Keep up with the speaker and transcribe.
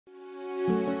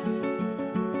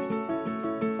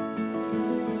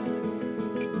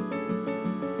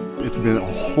it's been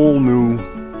a whole new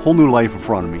life in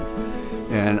front of me.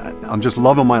 And I'm just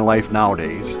loving my life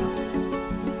nowadays.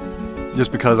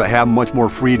 Just because I have much more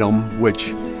freedom,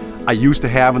 which I used to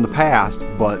have in the past,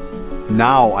 but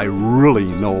now I really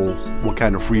know what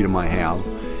kind of freedom I have.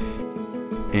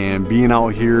 And being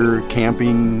out here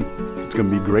camping, it's going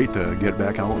to be great to get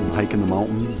back out and hike in the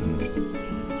mountains and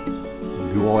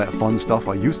do all that fun stuff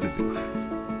I used to do.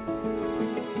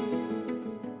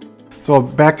 So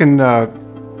back in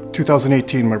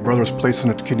 2018, my brother was placed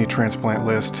on a kidney transplant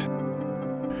list.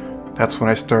 That's when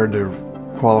I started to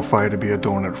qualify to be a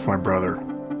donor for my brother.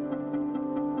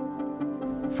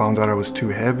 Found out I was too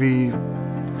heavy,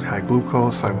 high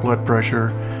glucose, high blood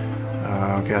pressure.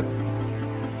 Got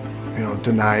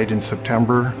denied in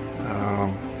September.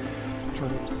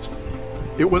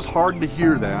 It was hard to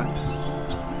hear that,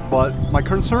 but my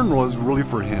concern was really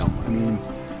for him. I mean,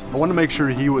 I wanted to make sure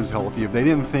he was healthy. If they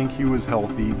didn't think he was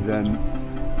healthy, then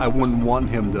I wouldn't want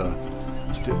him to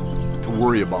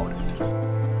worry about it.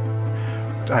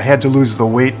 I had to lose the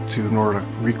weight in order to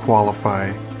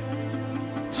requalify.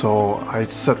 So I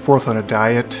set forth on a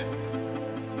diet,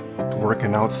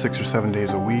 working out 6 or 7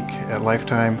 days a week at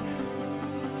Lifetime.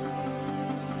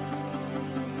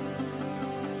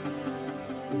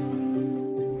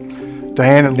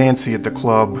 Diane and Nancy at the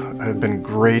club have been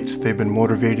great. They've been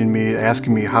motivating me,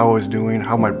 asking me how I was doing,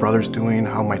 how my brother's doing,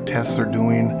 how my tests are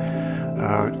doing,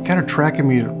 kind of tracking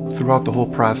me throughout the whole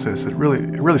process. It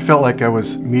really felt like I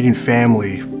was meeting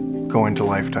family going to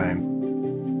Lifetime.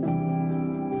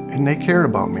 And they cared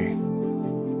about me.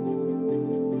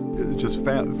 It's just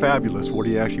fabulous what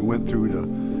he actually went through to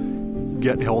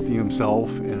get healthy himself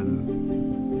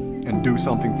and do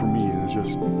something for me.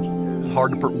 It's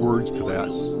hard to put words to that.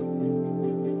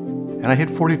 And I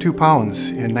hit 42 pounds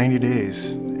in 90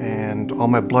 days. And all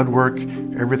my blood work,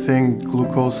 everything,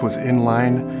 glucose was in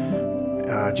line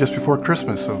just before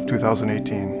Christmas of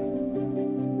 2018.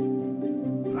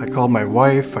 I called my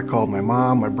wife, I called my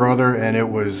mom, my brother, and it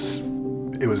was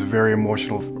very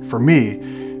emotional for me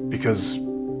because,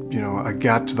 I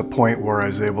got to the point where I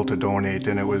was able to donate,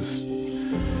 and it was,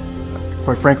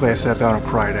 quite frankly, I sat down and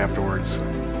cried afterwards.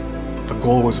 The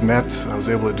goal was met, I was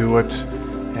able to do it,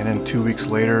 and then 2 weeks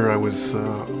later I was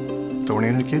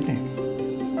donating a kidney.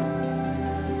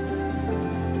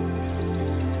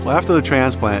 Well, after the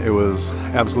transplant, it was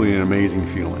absolutely an amazing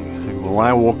feeling. When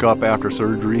I woke up after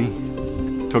surgery,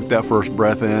 took that first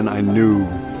breath in, I knew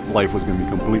life was going to be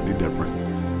completely different.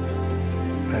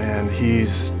 And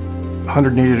he's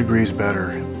 180 degrees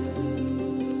better.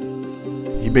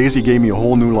 He basically gave me a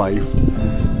whole new life,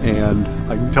 and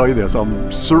I can tell you this,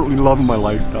 I'm certainly loving my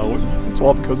life now, and it's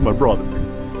all because of my brother.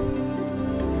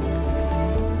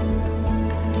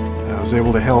 I was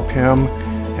able to help him.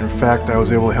 In fact, I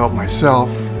was able to help myself.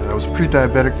 I was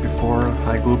pre-diabetic before,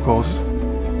 high glucose.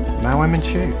 Now I'm in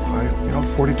shape.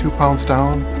 42 pounds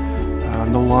down,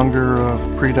 no longer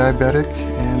pre-diabetic,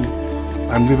 and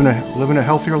I'm living a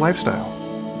healthier lifestyle.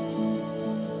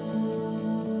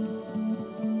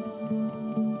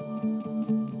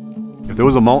 If there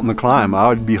was a mountain to climb, I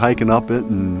would be hiking up it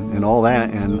and all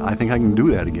that, and I think I can do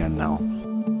that again now.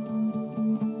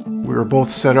 We were both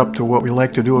set up to what we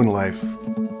like to do in life.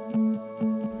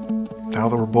 Now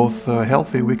that we're both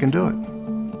healthy, we can do it.